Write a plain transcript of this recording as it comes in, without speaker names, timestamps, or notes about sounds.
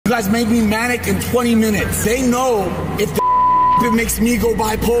guys made me manic in 20 minutes. They know if the it makes me go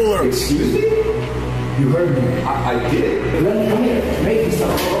bipolar. Excuse me? You heard me. I did. Let me come here. Make me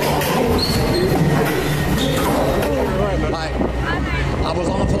something. I was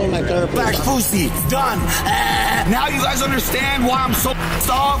on the phone with my therapist. Black Fousey, done. Now you guys understand why I'm so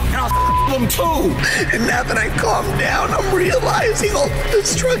off, and I'll them too. And now that I calmed down, I'm realizing all the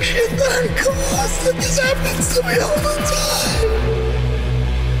destruction that I caused, and this happens to me all the time.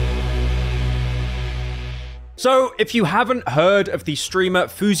 So, if you haven't heard of the streamer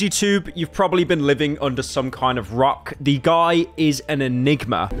FouseyTube, you've probably been living under some kind of rock. The guy is an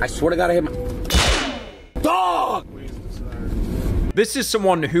enigma. I swear to God, I hit my dog! This is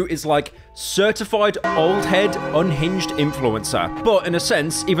someone who is like certified old head unhinged influencer. But in a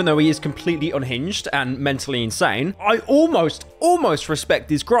sense, even though he is completely unhinged and mentally insane, I almost respect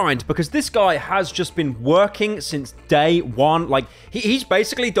his grind, because this guy has just been working since day one. Like he's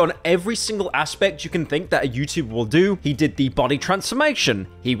basically done every single aspect you can think that a YouTuber will do. He did the body transformation.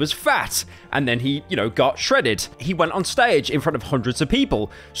 He was fat, and then he, you know, got shredded. He went on stage in front of hundreds of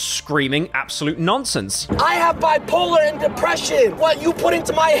people screaming absolute nonsense. I have bipolar and depression. What you put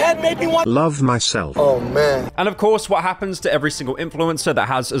into my head made me want love myself. Oh man. And of course, what happens to every single influencer that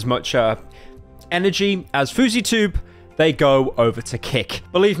has as much energy as FouseyTube? They go over to Kick.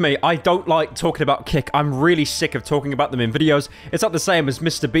 Believe me, I don't like talking about Kick. I'm really sick of talking about them in videos. It's not the same as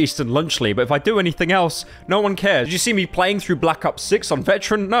Mr. Beast and Lunchly, but if I do anything else, no one cares. Did you see me playing through Black Ops 6 on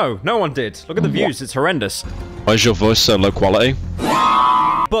Veteran? No, no one did. Look at the views, it's horrendous. Why is your voice so low quality?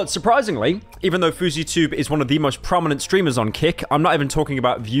 But surprisingly, even though FouseyTube is one of the most prominent streamers on Kick, I'm not even talking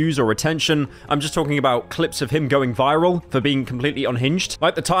about views or retention. I'm just talking about clips of him going viral for being completely unhinged.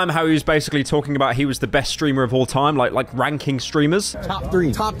 Like the time how he was basically talking about he was the best streamer of all time, like ranking streamers. Top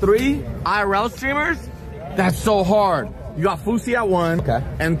three IRL streamers? That's so hard. You got Fousey at 1, okay,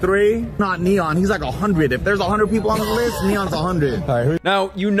 and 3, not Neon. He's like 100. If there's 100 people on the list, Neon's 100. All right.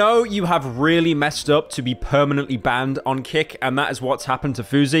 Now, you know you have really messed up to be permanently banned on Kick, and that is what's happened to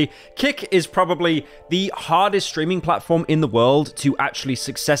Fousey. Kick is probably the hardest streaming platform in the world to actually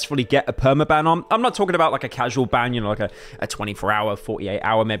successfully get a permaban on. I'm not talking about like a casual ban, you know, like a 24-hour,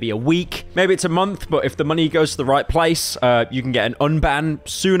 48-hour, maybe a week, maybe it's a month, but if the money goes to the right place, you can get an unban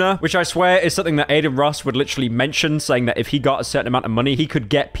sooner, which I swear is something that Aiden Ross would literally mention, saying that if he got a certain amount of money, he could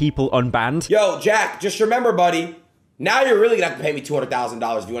get people unbanned. Yo, Jack, just remember, buddy, now you're really gonna have to pay me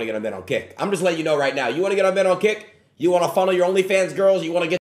 $200,000 if you want to get unbanned on Kick. I'm just letting you know right now. You want to get unbanned on Kick? You want to funnel your OnlyFans girls? You want to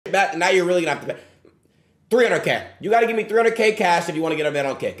get back? Now you're really gonna have to pay $300K. You got to give me $300K cash if you want to get unbanned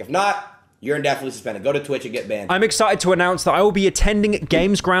on Kick. If not, you're indefinitely suspended. Go to Twitch and get banned. I'm excited to announce that I will be attending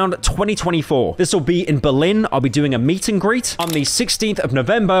Gamesground 2024. This will be in Berlin. I'll be doing a meet and greet on the 16th of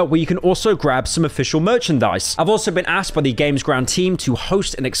November, where you can also grab some official merchandise. I've also been asked by the Gamesground team to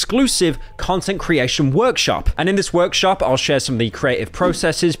host an exclusive content creation workshop. And in this workshop, I'll share some of the creative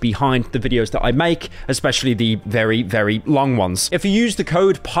processes behind the videos that I make, especially the very, very long ones. If you use the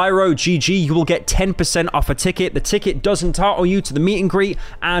code PYROGG, you will get 10% off a ticket. The ticket does entitle you to the meet and greet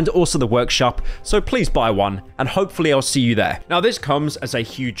and also the workshop. So please buy one, and hopefully I'll see you there. Now, this comes as a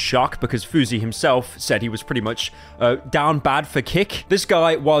huge shock because Fousey himself said he was pretty much down bad for Kick. This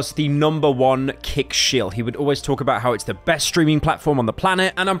guy was the #1 Kick shill. He would always talk about how it's the best streaming platform on the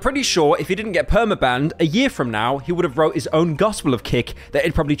planet, and I'm pretty sure if he didn't get permabanned, a year from now, he would have wrote his own gospel of Kick that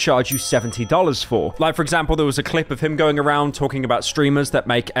he'd probably charge you $70 for. Like, for example, there was a clip of him going around talking about streamers that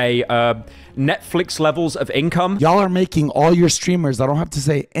make a Netflix levels of income. Y'all are making all your streamers, I don't have to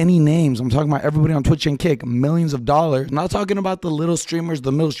say any names, I'm talking about everybody on Twitch and Kick, millions of dollars. I'm not talking about the little streamers,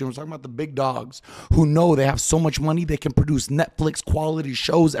 the middle streamers. I'm talking about the big dogs who know they have so much money they can produce Netflix quality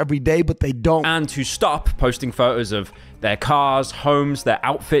shows every day, but they don't. And to stop posting photos of their cars, homes, their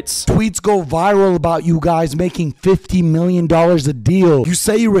outfits. Tweets go viral about you guys making $50 million a deal. You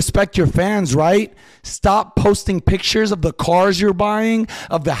say you respect your fans, right? Stop posting pictures of the cars you're buying,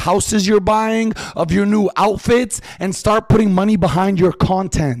 of the houses you're buying, of your new outfits, and start putting money behind your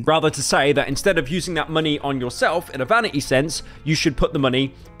content. Rather to say that instead of using that money on yourself in a vanity sense, you should put the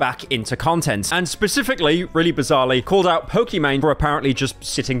money back into content. And specifically, really bizarrely, called out Pokimane for apparently just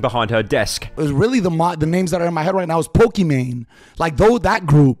sitting behind her desk. It was really the names that are in my head right now is Pokimane. Like, that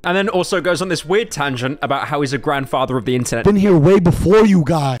group. And then also goes on this weird tangent about how he's a grandfather of the internet. Been here way before you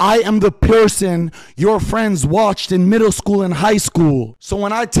guys. I am the person your friends watched in middle school and high school. So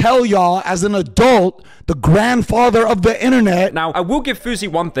when I tell y'all as an adult, the grandfather of the internet. Now, I will give Fousey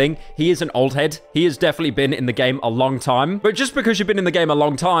one thing. He is an old head. He has definitely been in the game a long time. But just because you've been in the game a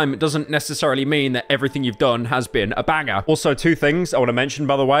long time doesn't necessarily mean that everything you've done has been a banger. Also, two things I want to mention,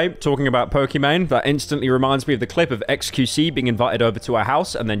 by the way. Talking about Pokimane, that instantly reminds me of the clip of XQC being invited over to her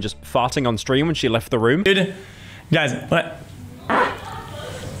house and then just farting on stream when she left the room. Dude, guys, what?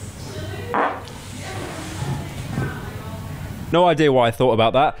 No idea why I thought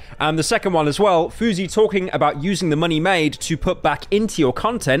about that. And the second one as well, Fousey talking about using the money made to put back into your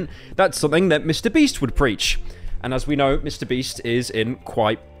content. That's something that Mr. Beast would preach. And as we know, Mr. Beast is in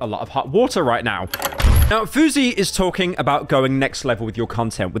quite a lot of hot water right now. Now, Fousey is talking about going next level with your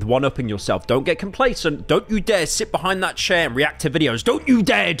content, with one-upping yourself. Don't get complacent. Don't you dare sit behind that chair and react to videos. Don't you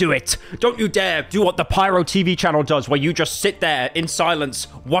dare do it. Don't you dare do what the Pyro TV channel does, where you just sit there in silence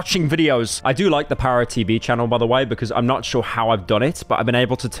watching videos. I do like the Pyro TV channel, by the way, because I'm not sure how I've done it, but I've been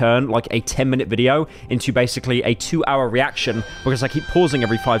able to turn like a 10-minute video into basically a 2-hour reaction because I keep pausing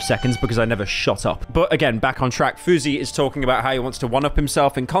every 5 seconds because I never shut up. But again, back on track, Fousey is talking about how he wants to one-up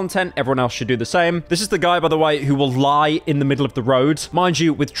himself in content. Everyone else should do the same. This is the guy, by the way, who will lie in the middle of the road. Mind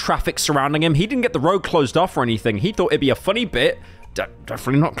you, with traffic surrounding him, he didn't get the road closed off or anything. He thought it'd be a funny bit,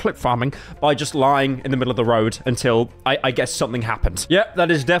 definitely not clip farming, by just lying in the middle of the road until I guess something happened. Yep,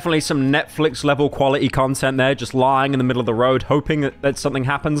 that is definitely some Netflix level quality content there, just lying in the middle of the road, hoping that something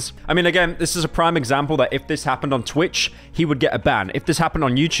happens. I mean, again, this is a prime example that if this happened on Twitch, he would get a ban. If this happened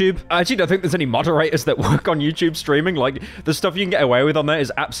on YouTube, I actually don't think there's any moderators that work on YouTube streaming. Like, the stuff you can get away with on there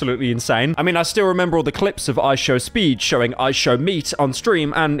is absolutely insane. I mean, I still remember all the clips of I Show Speed showing I Show Meat on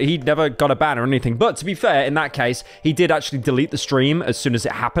stream, and he never got a ban or anything. But to be fair, in that case, he did actually delete the stream as soon as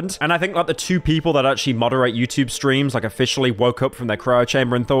it happened. And I think like the 2 people that actually moderate YouTube streams like officially woke up from their cryo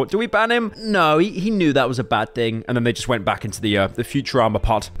chamber and thought, do we ban him? No, he knew that was a bad thing. And then they just went back into the Futurama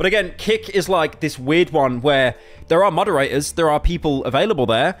pod. But again, Kick is like this weird one where there are moderators, there are people available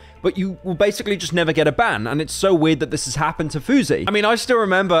there, but you will basically just never get a ban. And it's so weird that this has happened to Fousey. I mean, I still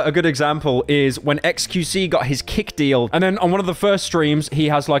remember a good example is when XQC got his Kick deal. And then on one of the first streams, he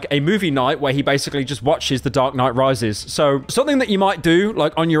has like a movie night where he basically just watches The Dark Knight Rises. So something that you might do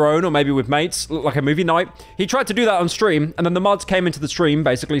like on your own or maybe with mates, like a movie night. He tried to do that on stream, and then the mods came into the stream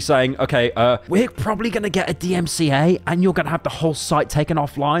basically saying, okay, we're probably going to get a DMCA and you're going to have the whole site taken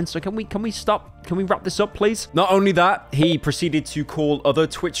offline. So can we stop? Can we wrap this up, please? Not only that, he proceeded to call other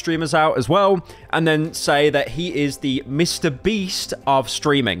Twitch streamers out as well, and then say that he is the Mr. Beast of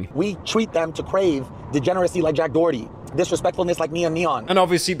streaming. We treat them to crave degeneracy like Jack Doherty, disrespectfulness like Neon. And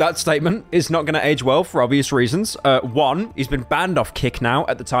obviously that statement is not going to age well for obvious reasons. 1, he's been banned off Kick now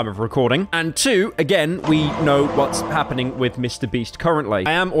at the time of recording. And 2, again, we know what's happening with Mr. Beast currently.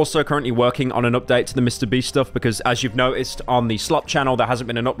 I am also currently working on an update to the Mr. Beast stuff because, as you've noticed on the Slop channel, there hasn't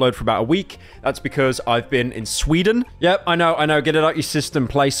been an upload for about a week. That's because I've been in Sweden. Yep, I know. Get it out your system.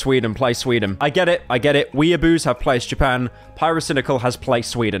 Play Sweden. I get it. Weeaboos have placed Japan. Pyrocynical has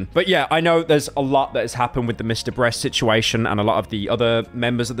placed Sweden. But yeah, I know there's a lot that has happened with the Mr. Breast situation and a lot of the other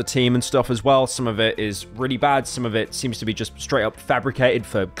members of the team and stuff as well. Some of it is really bad. Some of it seems to be just straight up fabricated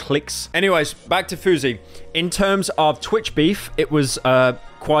for clicks. Anyways, back to Fousey. In terms of Twitch beef, it was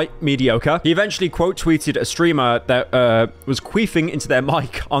quite mediocre. He eventually quote tweeted a streamer that was queefing into their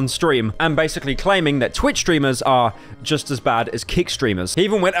mic on stream and basically claiming that Twitch streamers are just as bad as Kick streamers. He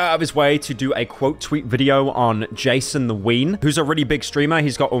even went out of his way to do a quote tweet video on Jason the Ween, who's a really big streamer.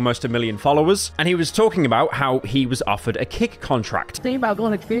 He's got almost 1 million followers, and he was talking about how he was offered a Kick contract. Think about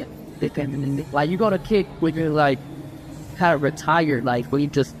going to Kick, like you go to Kick when you're like kind of retired, like when you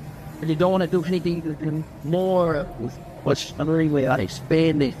don't want to do anything more. What's really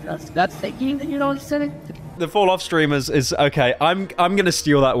expanding? That's thinking, you know what I'm saying? The fall off streamers is okay. I'm gonna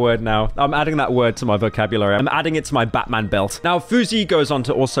steal that word now. I'm adding that word to my vocabulary. I'm adding it to my Batman belt. Now, Fousey goes on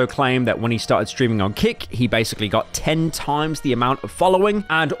to also claim that when he started streaming on Kick, he basically got 10 times the amount of following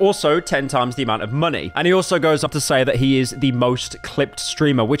and also 10 times the amount of money. And he also goes on to say that he is the most clipped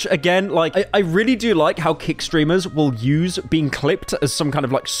streamer, which again, like, I really do like how Kick streamers will use being clipped as some kind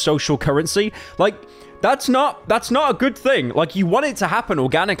of like social currency. Like, that's not a good thing. Like, you want it to happen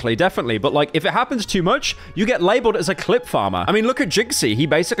organically, definitely. But, like, if it happens too much, you get labeled as a clip farmer. I mean, look at Jigsaw. He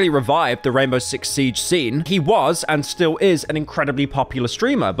basically revived the Rainbow Six Siege scene. He was, and still is, an incredibly popular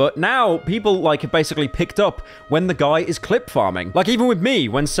streamer. But now, people, like, have basically picked up when the guy is clip farming. Like, even with me,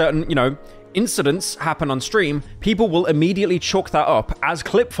 when certain, you know, incidents happen on stream, people will immediately chalk that up as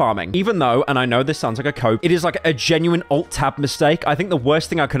clip farming. Even though, and I know this sounds like a cope, it is like a genuine alt-tab mistake. I think the worst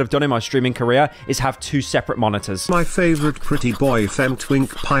thing I could have done in my streaming career is have 2 separate monitors. My favorite pretty boy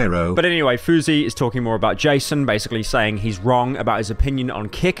Femtwink Pyro. But anyway, Fousey is talking more about Jason, basically saying he's wrong about his opinion on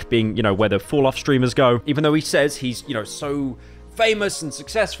Kick being, you know, where the fall-off streamers go, even though he says he's, you know, so famous and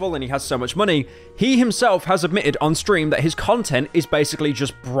successful and he has so much money, he himself has admitted on stream that his content is basically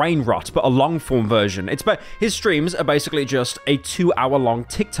just brain rot, but a long form version. His streams are basically just a 2-hour-long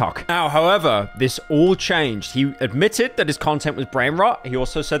TikTok. Now, however, this all changed. He admitted that his content was brain rot. He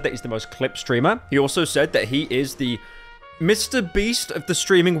also said that he's the most clipped streamer. He also said that he is the Mr. Beast of the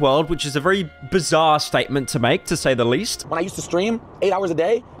streaming world, which is a very bizarre statement to make, to say the least. When I used to stream 8 hours a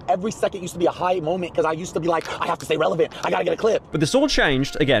day, every second used to be a high moment because I used to be like, I have to stay relevant. I gotta get a clip. But this all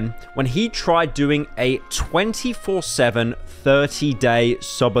changed, again, when he tried doing a 24/7, 30-day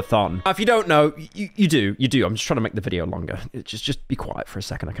subathon. Now, if you don't know, you do. I'm just trying to make the video longer. Just be quiet for a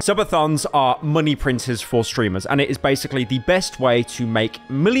second, okay? Subathons are money printers for streamers, and it is basically the best way to make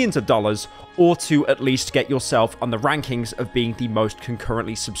millions of dollars or to at least get yourself on the rankings of being the most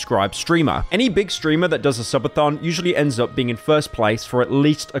concurrently subscribed streamer. Any big streamer that does a subathon usually ends up being in first place for at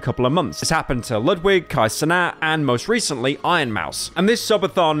least a couple of months. This happened to Ludwig, Kai Cenat, and most recently, Iron Mouse. And this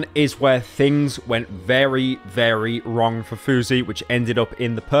subathon is where things went very, very wrong for Fousey, which ended up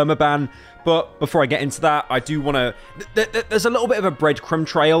in the permaban. But before I get into that, I do want to... There's a little bit of a breadcrumb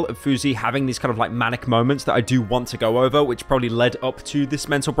trail of Fousey having these kind of like manic moments that I do want to go over, which probably led up to this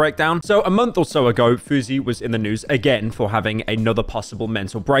mental breakdown. So a month or so ago, Fousey was in the news again for having another possible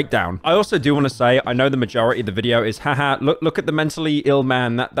mental breakdown. I also do want to say, I know the majority of the video is, haha, look at the mentally ill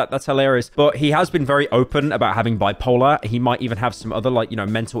man. That's hilarious. But he has been very open about having bipolar. He might even have some other, like, you know,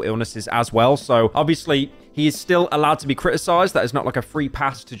 mental illnesses as well. So obviously, he is still allowed to be criticized. That is not like a free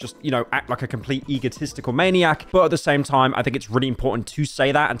pass to just, you know, act like a complete egotistical maniac. But at the same time, I think it's really important to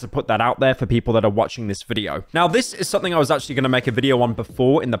say that and to put that out there for people that are watching this video. Now, this is something I was actually going to make a video on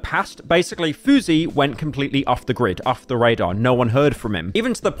before in the past. Basically, Fousey went completely off the grid, off the radar. No one heard from him.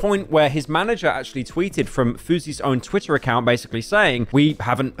 Even to the point where his manager actually tweeted from Fousey's own Twitter account basically saying, we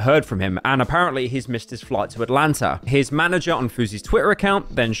haven't heard from him. And apparently, he's missed his flight to Atlanta. His manager on Fousey's Twitter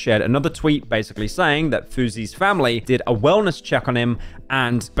account then shared another tweet basically saying that Fousey's family did a wellness check on him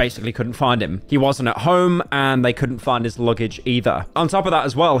and basically couldn't find him. He wasn't at home and they couldn't find his luggage either. On top of that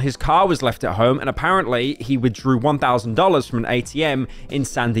as well, his car was left at home and apparently he withdrew $1,000 from an ATM in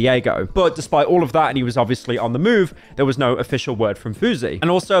San Diego. But despite all of that, and he was obviously on the move, there was no official word from Fousey.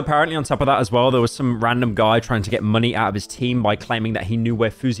 And also apparently on top of that as well, there was some random guy trying to get money out of his team by claiming that he knew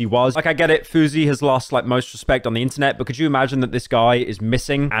where Fousey was. Like, I get it, Fousey has lost like most respect on the internet, but could you imagine that this guy is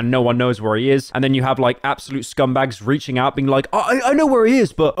missing and no one knows where he is? And then you have like absolute scumbags reaching out being like, oh, I know where he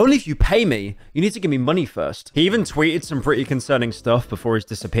is, but only if you pay me. You need to give me money first. He even tweeted some pretty concerning stuff before his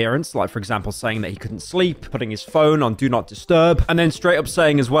disappearance, like for example saying that he couldn't sleep, putting his phone on do not disturb, and then straight up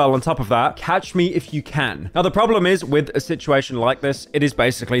saying as well on top of that, catch me if you can. Now the problem is with a situation like this, it is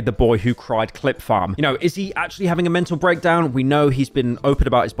basically the boy who cried clip farm. You know, is he actually having a mental breakdown? We know he's been open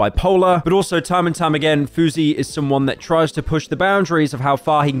about his bipolar, but also time and time again, Fousey is someone that tries to push the boundaries of how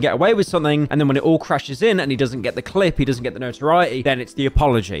far he can get away with something, and then when it all crashes in and he doesn't get the clip, he doesn't get the notoriety, then it's the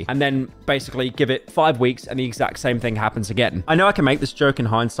apology. And then basically give it 5 weeks and the exact same thing happens again. I know I can make this joke in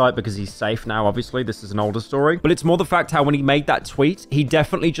hindsight because he's safe now, obviously. This is an older story. But it's more the fact how when he made that tweet, he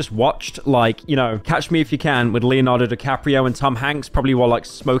definitely just watched, like, you know, Catch Me If You Can with Leonardo DiCaprio and Tom Hanks, probably while, like,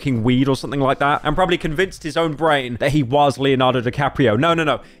 smoking weed or something like that, and probably convinced his own brain that he was Leonardo DiCaprio. No.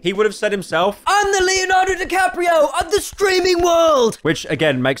 He would have said himself, I'm the Leonardo DiCaprio of the streaming world! Which,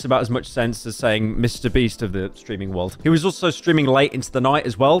 again, makes about as much sense as saying Mr. Beast of the streaming world. He was also streaming late into the night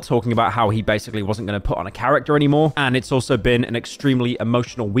as well, talking about how he basically wasn't going to put on a character anymore. And it's also been an extremely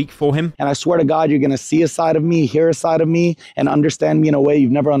emotional week for him. And I swear to God, you're going to see a side of me, hear a side of me, and understand me in a way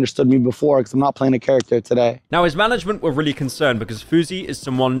you've never understood me before because I'm not playing a character today. Now, his management were really concerned because Fousey is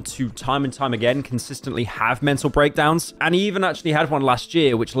someone to time and time again consistently have mental breakdowns. And he even actually had one last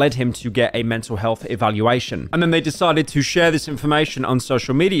year, which led him to get a mental health evaluation. And then they decided to share this information on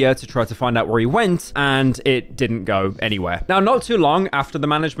social media to try to find out where he went, and it didn't go anywhere. Now, not too long after the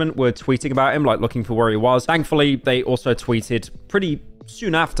management were tweeting about him, like looking for where he was, thankfully, they also tweeted pretty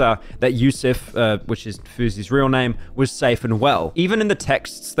soon after that Yusuf, which is Fousey's real name, was safe and well. Even in the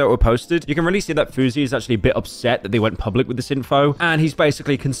texts that were posted, you can really see that Fousey is actually a bit upset that they went public with this info, and he's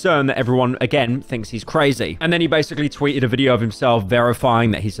basically concerned that everyone, again, thinks he's crazy. And then he basically tweeted a video of himself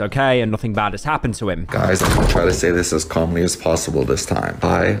verifying that he's okay and nothing bad has happened to him. Guys, I'm gonna try to say this as calmly as possible this time.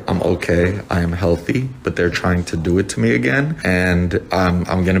 Hi, I'm okay, I am healthy, but they're trying to do it to me again, and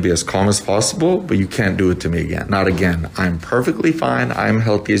I'm gonna be as calm as possible, but you can't do it to me again. Not again. I'm perfectly fine. I'm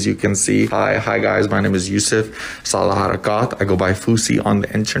healthy, as you can see. Hi guys, my name is Yusuf Salah Harakat. I go by Fousey on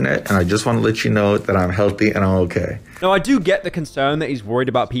the internet, and I just want to let you know that I'm healthy and I'm okay. Now, I do get the concern that he's worried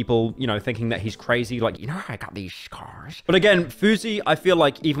about people, you know, thinking that he's crazy. Like, you know, I got these scars. But again, Fousey, I feel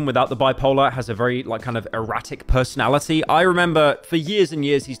like even without the bipolar, has a very, like, kind of erratic personality. I remember for years and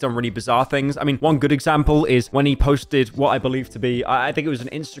years, he's done really bizarre things. I mean, one good example is when he posted what I believe to be, I think it was an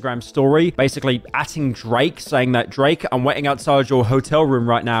Instagram story, basically atting Drake, saying that, Drake, I'm waiting outside your hotel room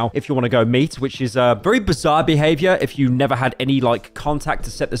right now if you want to go meet, which is a very bizarre behavior if you never had any, like, contact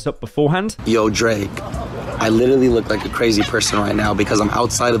to set this up beforehand. Yo, Drake, I literally look like a crazy person right now because I'm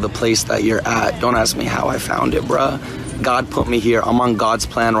outside of the place that you're at. Don't ask me how I found it, bruh. God put me here. I'm on God's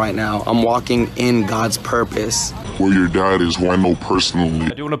plan right now. I'm walking in God's purpose. Where your dad is, who I know personally. I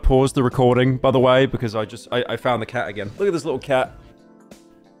do want to pause the recording, by the way, because I found the cat again. Look at this little cat.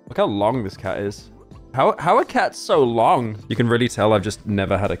 Look how long this cat is. How are cats so long? You can really tell I've just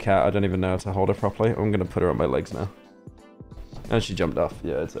never had a cat. I don't even know how to hold her properly. I'm going to put her on my legs now. And she jumped off.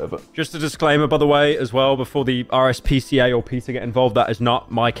 Yeah, it's over. Just a disclaimer, by the way, as well, before the RSPCA or PETA get involved, that is not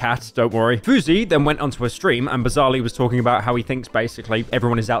my cat, don't worry. Fousey then went onto a stream and bizarrely was talking about how he thinks basically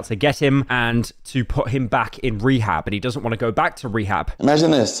everyone is out to get him and to put him back in rehab, and he doesn't want to go back to rehab.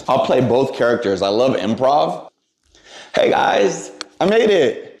 Imagine this. I'll play both characters. I love improv. Hey, guys, I made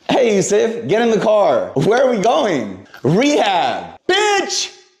it. Hey, Yusuf, get in the car. Where are we going? Rehab.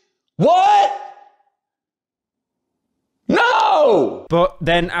 Bitch! What? No! But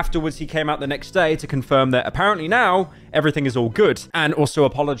then afterwards, he came out the next day to confirm that apparently now everything is all good, and also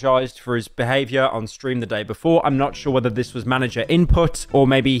apologized for his behavior on stream the day before. I'm not sure whether this was manager input or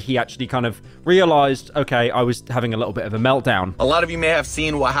maybe he actually kind of realized, okay, I was having a little bit of a meltdown. A lot of you may have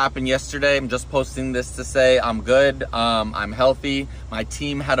seen what happened yesterday. I'm just posting this to say I'm good. I'm healthy. My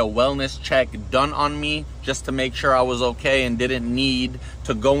team had a wellness check done on me just to make sure I was okay and didn't need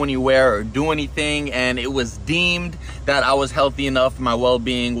to go anywhere or do anything, and it was deemed that I was healthy enough, my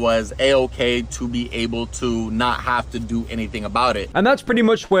well-being was a-okay to be able to not have to do anything about it. And that's pretty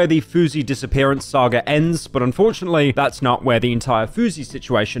much where the Fousey disappearance saga ends, but unfortunately, that's not where the entire Fousey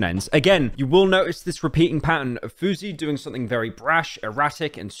situation ends. Again, you will notice this repeating pattern of Fousey doing something very brash,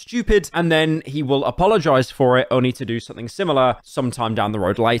 erratic, and stupid, and then he will apologize for it, only to do something similar sometime down the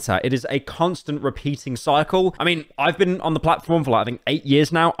road later. It is a constant repeating cycle. I mean, I've been on the platform for like, I think 8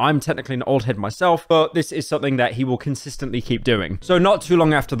 years now. I'm technically an old head myself, but this is something that he will consistently keep doing. So not too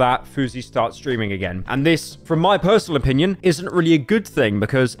long after that, Fousey starts streaming again. And this, from my personal opinion, isn't really a good thing,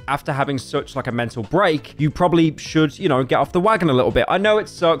 because after having such like a mental break, you probably should, you know, get off the wagon a little bit. I know it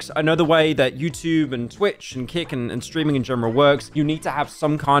sucks. I know the way that YouTube and Twitch and Kick and streaming in general works. You need to have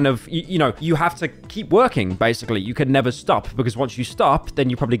some kind of, you know, you have to keep working, basically. You can never stop, because once you stop, then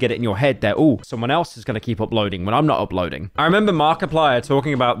you probably get it in your head that, oh, someone else is going to keep uploading when I'm not uploading. I remember Markiplier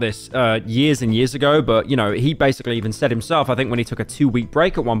talking about this years and years ago, but, you know, he basically even said himself, I think when he took a 2-week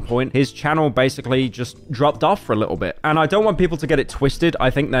break at one point, his channel basically just dropped off for a little bit. And I don't want people to get it twisted. I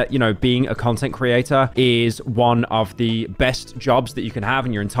think that, you know, being a content creator is one of the best jobs that you can have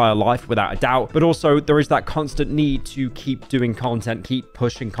in your entire life, without a doubt. But also, there is that constant need to keep doing content, keep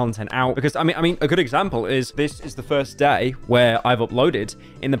pushing content out. Because, I mean, a good example is this is the first day where I've uploaded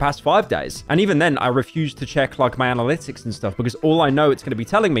in the past 5 days. And even then, I refuse to check, like, my analytics and stuff, because all I know it's going to be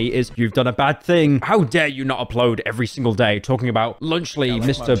telling me is, you've done a bad thing. How dare you not upload every single day talking about Lunchly,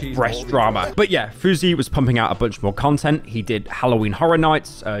 Mr. Breast Drama. But yeah, Fousey was pumping out a bunch more content. He did Halloween Horror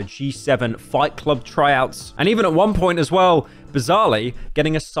Nights, G7 Fight Club tryouts, and even at one point as well, bizarrely,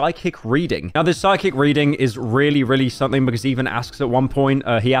 getting a psychic reading. Now, this psychic reading is really, really something, because he even asks at one point,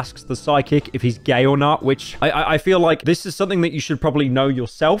 he asks the psychic if he's gay or not, which I feel like this is something that you should probably know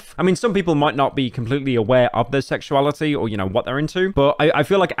yourself. I mean, some people might not be completely aware of their sexuality or, you know, what they're into, but I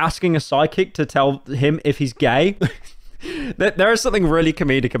feel like asking a psychic to tell him if he's gay, there is something really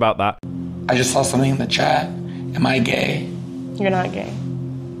comedic about that. I just saw something in the chat. Am I gay? You're not gay.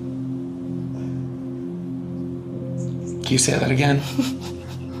 Can you say that again?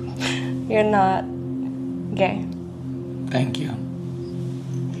 You're not gay. Thank you.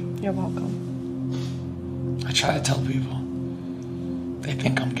 You're welcome. I try to tell people. They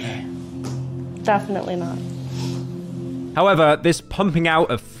think I'm gay. Definitely not. However, this pumping out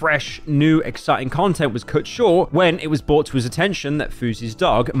of fresh, new, exciting content was cut short when it was brought to his attention that Fousey's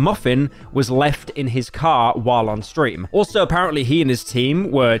dog, Muffin, was left in his car while on stream. Also, apparently he and his team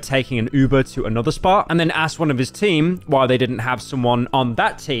were taking an Uber to another spot, and then asked one of his team why they didn't have someone on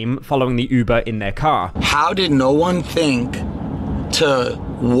that team following the Uber in their car. How did no one think to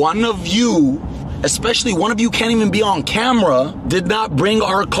one of you especially one of you can't even be on camera, did not bring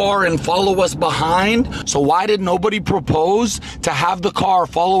our car and follow us behind. So why did nobody propose to have the car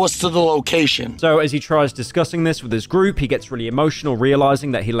follow us to the location? So as he tries discussing this with his group, he gets really emotional,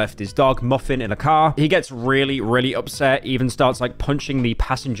 realizing that he left his dog Muffin in a car. He gets really upset, even starts like punching the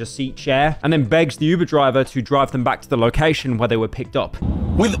passenger seat chair, and then begs the Uber driver to drive them back to the location where they were picked up.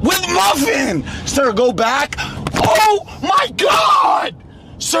 With Muffin! Sir, go back. Oh my God!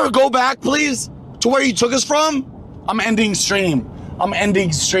 Sir, go back, please, to where you took us from. I'm ending stream.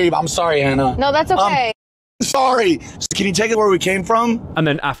 I'm sorry, Hannah. No, that's okay. Sorry. Can you take it where we came from? And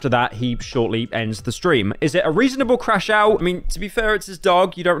then after that, he shortly ends the stream. Is it a reasonable crash out? I mean, to be fair, it's his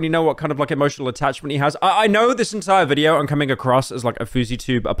dog. You don't really know what kind of like emotional attachment he has. I know this entire video I'm coming across as like a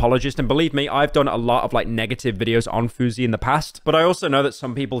FouseyTube apologist. And believe me, I've done a lot of like negative videos on Fousey in the past. But I also know that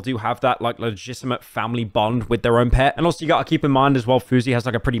some people do have that like legitimate family bond with their own pet. And also you got to keep in mind as well, Fousey has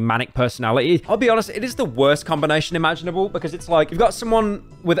like a pretty manic personality. I'll be honest, it is the worst combination imaginable because it's like you've got someone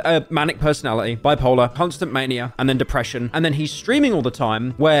with a manic personality, bipolar, constant mania, and then depression, and then he's streaming all the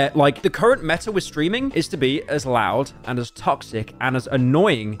time, where like the current meta with streaming is to be as loud and as toxic and as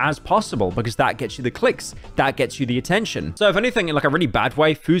annoying as possible, because that gets you the clicks, that gets you the attention. So if anything, in like a really bad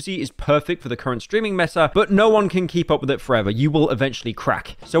way, Fousey is perfect for the current streaming meta, but no one can keep up with it forever. You will eventually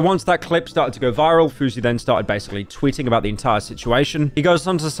crack. So once that clip started to go viral, Fousey then started basically tweeting about the entire situation. He goes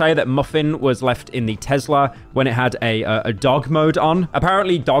on to say that Muffin was left in the Tesla when it had a dog mode on.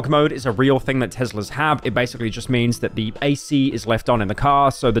 Apparently dog mode is a real thing that Teslas have. It basically just means that the AC is left on in the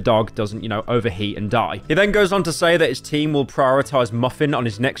car so the dog doesn't, you know, overheat and die. He then goes on to say that his team will prioritize Muffin on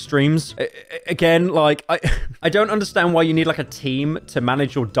his next streams. Again, like, I don't understand why you need like a team to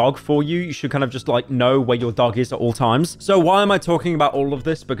manage your dog for you. You should kind of just like know where your dog is at all times. So why am I talking about all of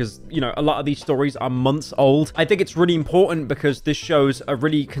this? Because, you know, a lot of these stories are months old. I think it's really important because this shows a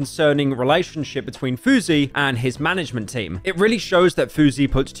really concerning relationship between Fousey and his management team. It really shows that Fousey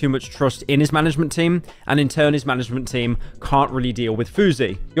puts too much trust in his management team, and in turn his management team can't really deal with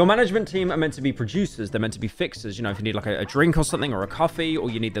Fousey. Your management team are meant to be producers, they're meant to be fixers. You know, if you need like a drink or something or a coffee, or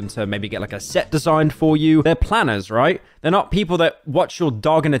you need them to maybe get like a set designed for you, they're planners, right? They're not people that watch your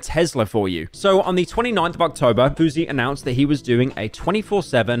dog in a Tesla for you. So on the 29th of October, Fousey announced that he was doing a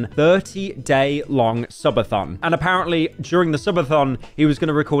 24/7, 30-day long subathon. And apparently during the subathon, he was going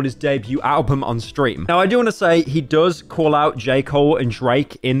to record his debut album on stream. Now I do want to say he does call out J. Cole and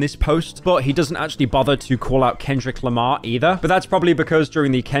Drake in this post, but he doesn't actually bother to call out Kendrick Lamar either. But that's probably because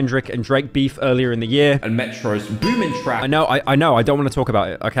during the Kendrick and Drake beef earlier in the year, and Metro's booming track, I know, I don't want to talk about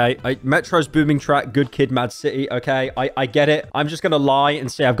it, okay? Metro's booming track, Good Kid, Mad City, okay? I get it. I'm just gonna lie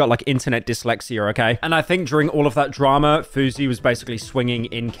and say I've got like internet dyslexia, okay? And I think during all of that drama, Fousey was basically swinging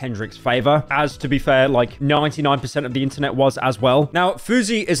in Kendrick's favor, as to be fair, like 99% of the internet was as well. Now,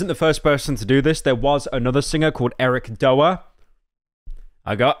 Fousey isn't the first person to do this. There was another singer called Eric Doa.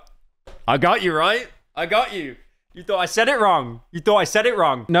 I got you, right? I got you. You thought I said it wrong. You thought I said it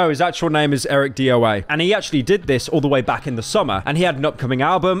wrong. No, his actual name is Eric DOA. And he actually did this all the way back in the summer. And he had an upcoming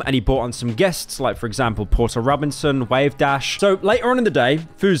album, and he brought on some guests, like, for example, Porter Robinson, Wave Dash. So later on in the day,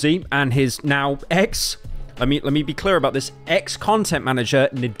 Fousey and his now ex... Let me be clear about this. Ex-content manager,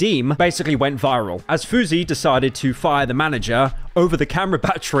 Nadeem, basically went viral, as Fousey decided to fire the manager over the camera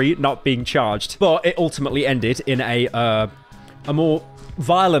battery not being charged. But it ultimately ended in a more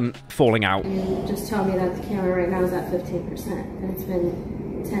violent falling out. You just tell me that the camera right now is at 15%, and it's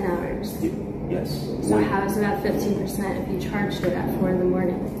been 10 hours. Yes. So how is it at 15% if you charged it at 4 in the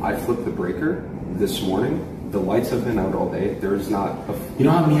morning? I flipped the breaker this morning. The lights have been out all day. There's not a... You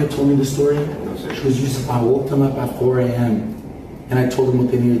know how Mia told me the story? No, sir. I woke them up at 4 a.m. and I told them what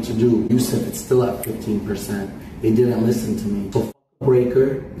they needed to do. Yusuf, it's still at 15%. They didn't listen to me. So fuck the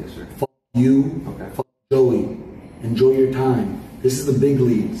breaker. Yes, sir. Fuck you. Okay. Fuck Joey. Enjoy your time. This is the big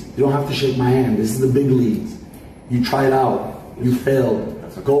leagues. You don't have to shake my hand. This is the big leagues. You tried out. You failed.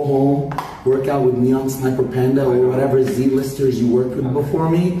 Go home, work out with Neon Sniper Panda or whatever Z-listers you worked with before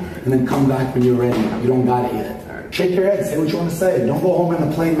me, and then come back when you're ready. You don't got it yet. Shake your head, say what you want to say. Don't go home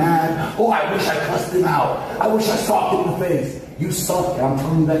and play mad. Oh, I wish I cussed him out. I wish I socked him in the face. You suck, and I'm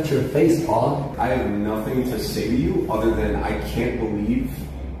telling you that to your face, Paul. I have nothing to say to you other than I can't believe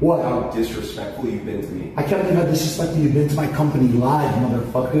how disrespectful you've been to me. I can't believe how disrespectful you've been to my company live,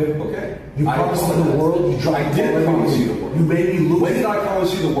 motherfucker. Okay. You promised me the world, you dropped I did promise you the world. You made me lose. When did I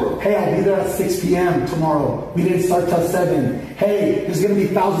promise you the world? Hey, I'll be there at 6 p.m. tomorrow. We didn't start till 7. Hey, there's gonna be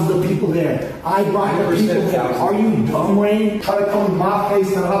thousands of people there. I brought the people there. Are you dumb, Rain? Try to come in my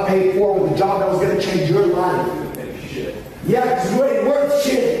face and I paid for with a job that was gonna change your life. Shit. Yeah, because you ain't worth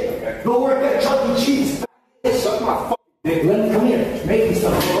shit. Okay. Go work at Chuck E. Cheese. Suck my fucking dick. Come here. Make me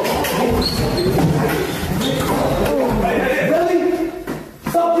something.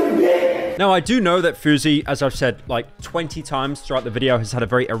 Now, I do know that Fousey, as I've said like 20 times throughout the video, has had a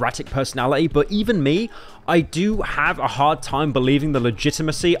very erratic personality, but even me, I do have a hard time believing the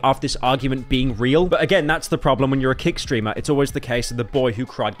legitimacy of this argument being real. But again, that's the problem when you're a Kick streamer. It's always the case of the boy who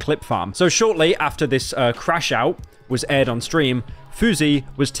cried clip farm. So shortly after this crash out was aired on stream, Fousey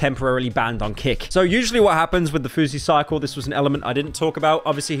was temporarily banned on Kick. So usually what happens with the Fousey cycle, this was an element I didn't talk about.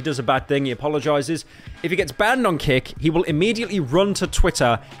 Obviously, he does a bad thing. He apologizes. If he gets banned on Kick, he will immediately run to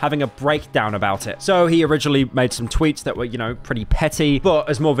Twitter having a breakdown about it. So he originally made some tweets that were, you know, pretty petty. But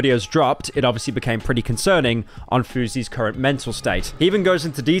as more videos dropped, it obviously became pretty concerning on Fousey's current mental state. He even goes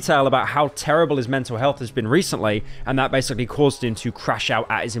into detail about how terrible his mental health has been recently, and that basically caused him to crash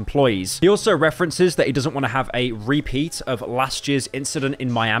out at his employees. He also references that he doesn't want to have a repeat of last year's incident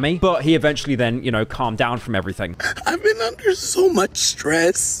in Miami, but he eventually then, you know, calmed down from everything. I've been under so much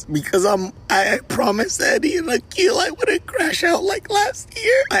stress because I promised Eddie and Akil I wouldn't crash out like last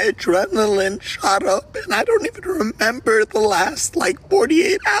year. My adrenaline shot up and I don't even remember the last like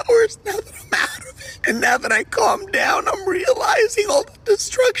 48 hours now that I'm out of it. And now that I calmed down, I'm realizing all the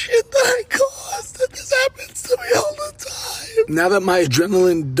destruction that I caused, that this happens to me all the time. Now that my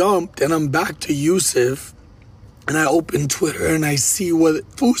adrenaline dumped and I'm back to Yusuf, and I open Twitter and I see what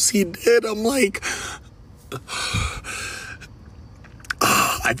Fousey did, I'm like,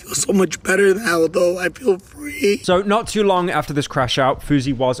 I feel so much better now, though. I feel free. So not too long after this crash out,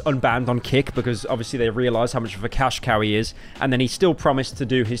 Fousey was unbanned on Kick because obviously they realized how much of a cash cow he is, and then he still promised to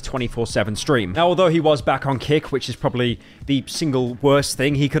do his 24/7 stream. Now, although he was back on Kick, which is probably the single worst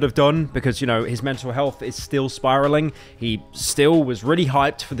thing he could have done because, you know, his mental health is still spiraling, he still was really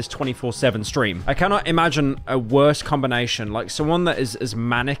hyped for this 24/7 stream. I cannot imagine a worse combination, like someone that is as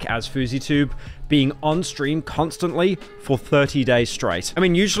manic as FouseyTube being on stream constantly for 30 days straight. I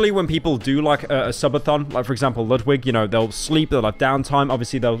mean, usually when people do like a subathon, like for example Ludwig, you know, they'll sleep, they'll have downtime,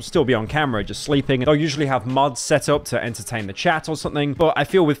 obviously they'll still be on camera just sleeping. They'll usually have mods set up to entertain the chat or something, but I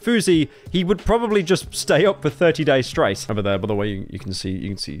feel with Fousey, he would probably just stay up for 30 days straight. Over there, by the way, you can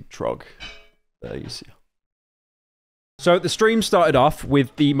see Trog. There you see. So the stream started off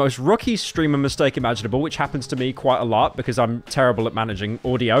with the most rookie streamer mistake imaginable, which happens to me quite a lot because I'm terrible at managing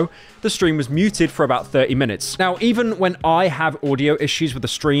audio. The stream was muted for about 30 minutes. Now, even when I have audio issues with the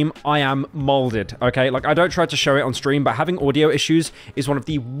stream, I am molded, okay? Like, I don't try to show it on stream, but having audio issues is one of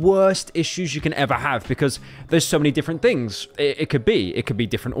the worst issues you can ever have because there's so many different things it could be. It could be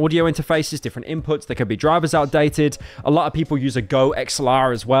different audio interfaces, different inputs. There could be drivers outdated. A lot of people use a Go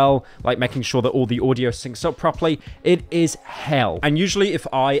XLR as well, like making sure that all the audio syncs up properly. It is hell. And usually if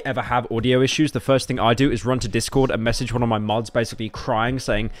I ever have audio issues, the first thing I do is run to Discord and message one of my mods basically crying,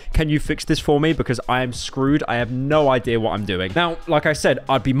 saying, can you fix this for me? Because I am screwed. I have no idea what I'm doing. Now, like I said,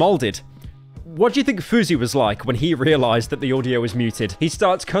 I'd be molded. What do you think Fousey was like when he realized that the audio was muted? He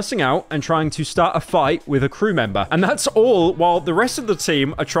starts cussing out and trying to start a fight with a crew member. And that's all while the rest of the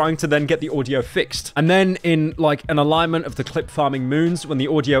team are trying to then get the audio fixed. And then in like an alignment of the clip farming moons, when the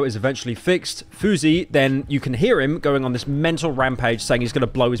audio is eventually fixed, Fousey, then you can hear him going on this mental rampage saying he's going to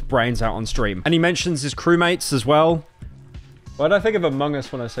blow his brains out on stream. And he mentions his crewmates as well. Why did I think of Among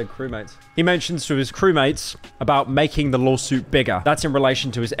Us when I said crewmates? He mentions to his crewmates about making the lawsuit bigger. That's in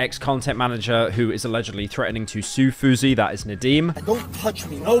relation to his ex-content manager who is allegedly threatening to sue Fousey. That is Nadim. Don't touch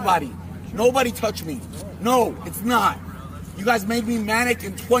me. Nobody. Nobody touch me. No, it's not. You guys made me manic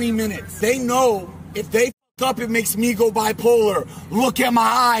in 20 minutes. They know if they up, it makes me go bipolar. Look at my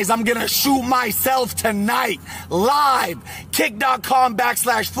eyes. I'm gonna shoot myself tonight. Live.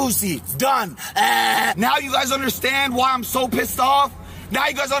 Kick.com/Fousey. Done. Now you guys understand why I'm so pissed off? Now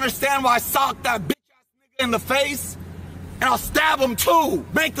you guys understand why I socked that bitch ass nigga in the face? And I'll stab him too.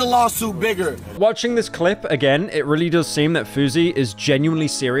 Make the lawsuit bigger. Watching this clip again, it really does seem that Fousey is genuinely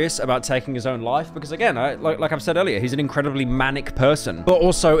serious about taking his own life. Because again, like I've said earlier, he's an incredibly manic person. But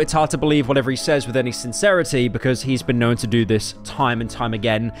also, it's hard to believe whatever he says with any sincerity because he's been known to do this time and time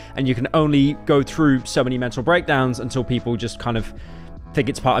again. And you can only go through so many mental breakdowns until people just kind of think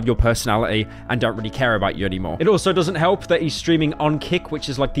it's part of your personality and don't really care about you anymore. It also doesn't help that he's streaming on Kick, which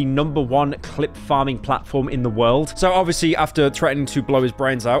is like the #1 clip farming platform in the world. So obviously after threatening to blow his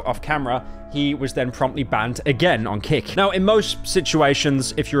brains out off camera, he was then promptly banned again on Kick. Now, in most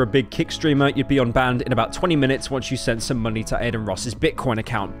situations, if you're a big Kick streamer, you'd be unbanned in about 20 minutes once you sent some money to Aiden Ross's Bitcoin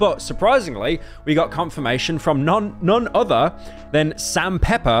account. But surprisingly, we got confirmation from none other than Sam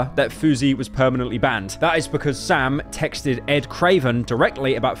Pepper that Fousey was permanently banned. That is because Sam texted Ed Craven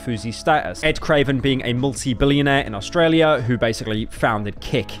directly about Fousey's status. Ed Craven being a multi-billionaire in Australia who basically founded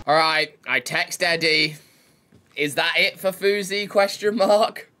Kick. All right, I text Eddie. Is that it for Fousey? Question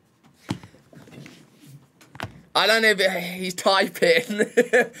mark. I don't know if he's typing.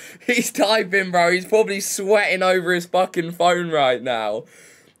 He's typing, bro. He's probably sweating over his fucking phone right now.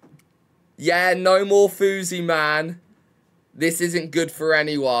 Yeah, no more Fousey, man. This isn't good for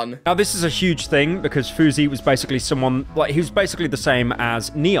anyone. Now, this is a huge thing because Fousey was basically someone, like, he was basically the same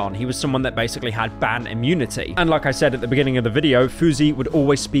as Neon. He was someone that basically had ban immunity. And like I said at the beginning of the video, Fousey would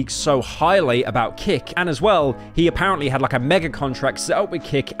always speak so highly about Kick. And as well, he apparently had like a mega contract set up with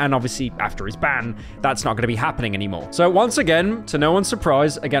Kick. And obviously, after his ban, that's not going to be happening anymore. So once again, to no one's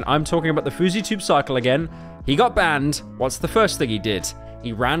surprise, again, I'm talking about the FouseyTube cycle again. He got banned. What's the first thing he did?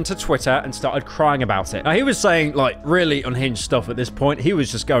 He ran to Twitter and started crying about it. Now, he was saying, like, really unhinged stuff at this point. He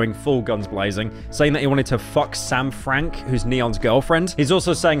was just going full guns blazing, saying that he wanted to fuck Sam Frank, who's Neon's girlfriend. He's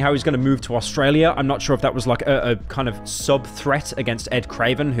also saying how he's going to move to Australia. I'm not sure if that was like a kind of sub-threat against Ed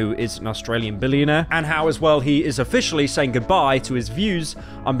Craven, who is an Australian billionaire. And how, as well, he is officially saying goodbye to his views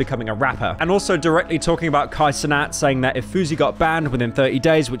on becoming a rapper. And also directly talking about Kai Cenat, saying that if Fousey got banned within 30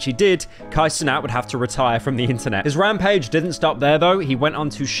 days, which he did, Kai Cenat would have to retire from the internet. His rampage didn't stop there, though. He went on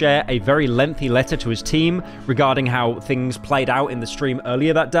to share a very lengthy letter to his team regarding how things played out in the stream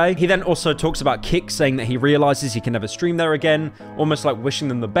earlier that day. He then also talks about Kick, saying that he realizes he can never stream there again, almost like wishing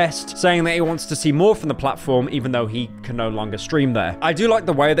them the best, saying that he wants to see more from the platform even though he can no longer stream there. I do like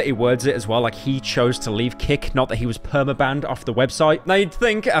the way that he words it as well, like he chose to leave Kick, not that he was permabanned off the website. Now, you'd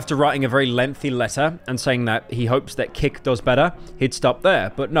think after writing a very lengthy letter and saying that he hopes that Kick does better, he'd stop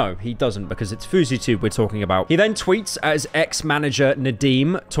there, but no, he doesn't, because it's FouseyTube we're talking about. He then tweets at his ex-manager Nadeem,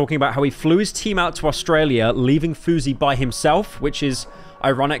 talking about how he flew his team out to Australia, leaving Fousey by himself, which is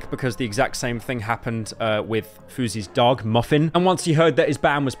ironic because the exact same thing happened with Fousey's dog, Muffin. And once he heard that his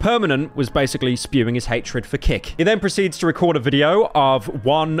ban was permanent, was basically spewing his hatred for Kick. He then proceeds to record a video of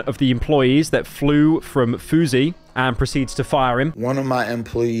one of the employees that flew from Fousey and proceeds to fire him. One of my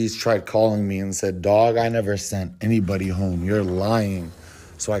employees tried calling me and said, "Dog, I never sent anybody home. You're lying."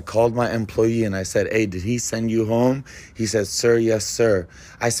 So I called my employee and I said, "Hey, did he send you home?" He said, "Sir, yes, sir."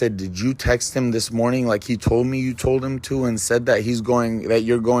 I said, "Did you text him this morning like he told me you told him to and said that that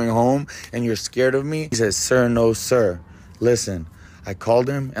you're going home and you're scared of me?" He said, "Sir, no, sir. Listen, I called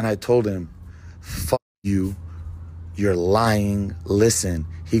him and I told him, fuck you. You're lying. Listen."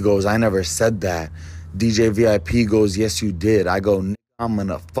 He goes, "I never said that." DJ VIP goes, "Yes, you did." I go, "Nigga, I'm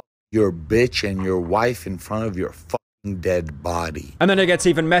gonna fuck your bitch and your wife in front of your dead body." And then it gets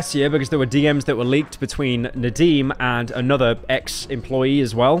even messier because there were DMs that were leaked between Nadeem and another ex-employee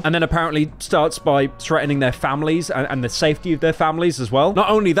as well. And then apparently starts by threatening their families and the safety of their families as well. Not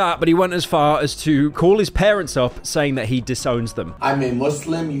only that, but he went as far as to call his parents up, saying that he disowns them. "I'm a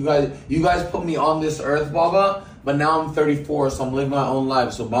Muslim. You guys put me on this earth, Baba, but now I'm 34, so I'm living my own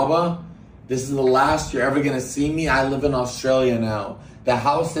life. So Baba, this is the last you're ever gonna see me. I live in Australia now. The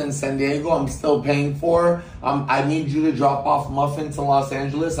house in San Diego, I'm still paying for. I need you to drop off Muffin to Los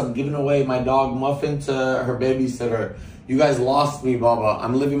Angeles. I'm giving away my dog Muffin to her babysitter. You guys lost me, Baba.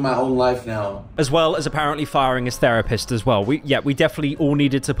 I'm living my own life now." As well as apparently firing his therapist as well. We definitely all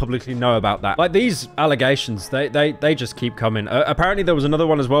needed to publicly know about that. Like, these allegations, they just keep coming. Apparently there was another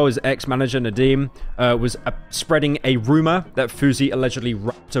one as well. His ex-manager Nadeem was spreading a rumor that Fousey allegedly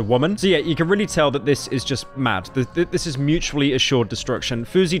raped a woman. So yeah, you can really tell that this is just mad. This is mutually assured destruction.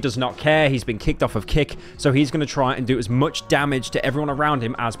 Fousey does not care. He's been kicked off of Kick, so he's going to try and do as much damage to everyone around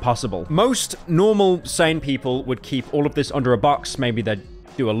him as possible. Most normal, sane people would keep all of this under a box. Maybe they'd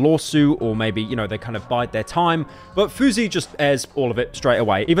do a lawsuit, or maybe, you know, they kind of bide their time. But Fousey just airs all of it straight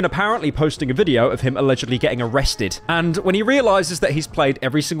away, even apparently posting a video of him allegedly getting arrested. And when he realizes that he's played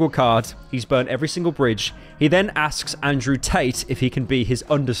every single card, he's burnt every single bridge, he then asks Andrew Tate if he can be his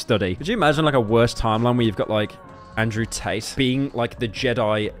understudy. Could you imagine like a worse timeline where you've got like Andrew Tate being like the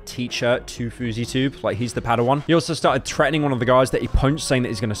Jedi teacher to FouseyTube, like he's the Padawan. He also started threatening one of the guys that he punched, saying that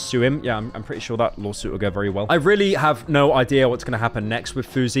he's going to sue him. Yeah, I'm pretty sure that lawsuit will go very well. I really have no idea what's going to happen next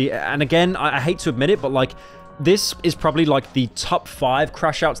with Fousey. And again, I hate to admit it, but like, this is probably like the top 5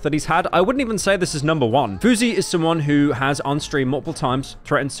 crash outs that he's had. I wouldn't even say this is number 1. Fousey is someone who has on stream multiple times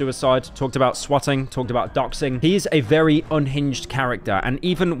threatened suicide, talked about swatting, talked about doxing. He is a very unhinged character, and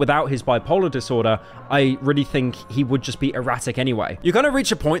even without his bipolar disorder, I really think he would just be erratic anyway. You're gonna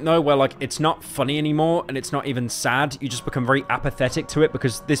reach a point though where like it's not funny anymore and it's not even sad. You just become very apathetic to it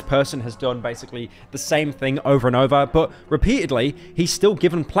because this person has done basically the same thing over and over, but repeatedly he's still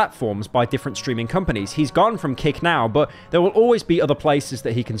given platforms by different streaming companies. He's gone from Kick now, but there will always be other places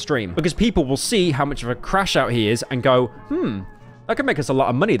that he can stream because people will see how much of a crash out he is and go, That could make us a lot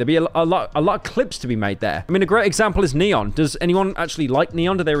of money. There'd be a lot of clips to be made there. I mean, a great example is Neon. Does anyone actually like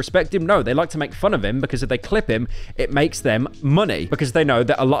Neon? Do they respect him? No, they like to make fun of him because if they clip him, it makes them money because they know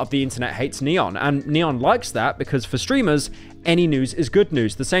that a lot of the internet hates Neon. And Neon likes that because for streamers, any news is good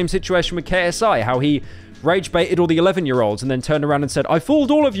news. The same situation with KSI, how he rage baited all the 11-year-olds and then turned around and said, I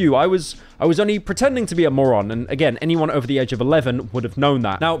fooled all of you. I was only pretending to be a moron. And again, anyone over the age of 11 would have known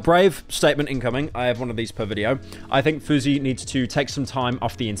that. Now, Brave statement incoming. I have one of these per video. I think Fousey needs to take some time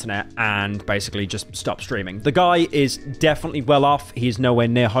off the internet and basically just stop streaming. The guy is definitely well off. He's nowhere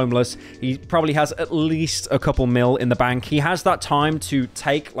near homeless. He probably has at least a couple mil in the bank. He has that time to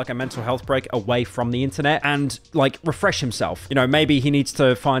take like a mental health break away from the internet and like refresh himself. You know, maybe he needs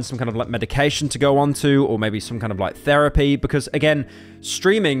to find some kind of like medication to go on to, or maybe some kind of like therapy, because again,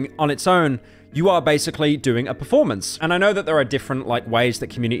 streaming on its own, you are basically doing a performance. And I know that there are different like ways that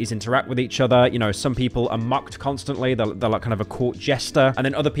communities interact with each other. You know, some people are mocked constantly. They're like kind of a court jester. And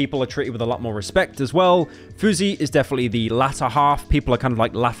then other people are treated with a lot more respect as well. Fousey is definitely the latter half. People are kind of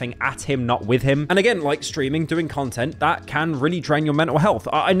like laughing at him, not with him. And again, like streaming, doing content, that can really drain your mental health.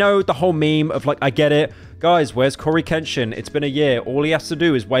 I know the whole meme of like, I get it. Guys, where's Corey Kenshin? It's been a year. All he has to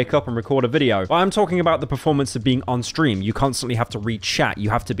do is wake up and record a video. But I'm talking about the performance of being on stream. You constantly have to read chat. You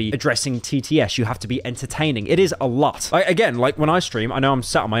have to be addressing TTS. You have to be entertaining. It is a lot. Again, like when I stream, I know I'm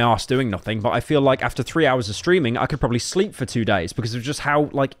sat on my ass doing nothing, but I feel like after 3 hours of streaming, I could probably sleep for 2 days because of just how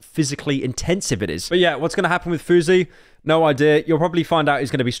like physically intensive it is. But yeah, what's going to happen with Fousey? No idea. You'll probably find out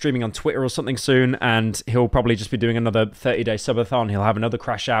he's going to be streaming on Twitter or something soon, and he'll probably just be doing another 30-day subathon. He'll have another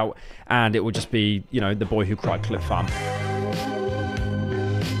crash out, and it will just be, you know, the boy who cried clip farm.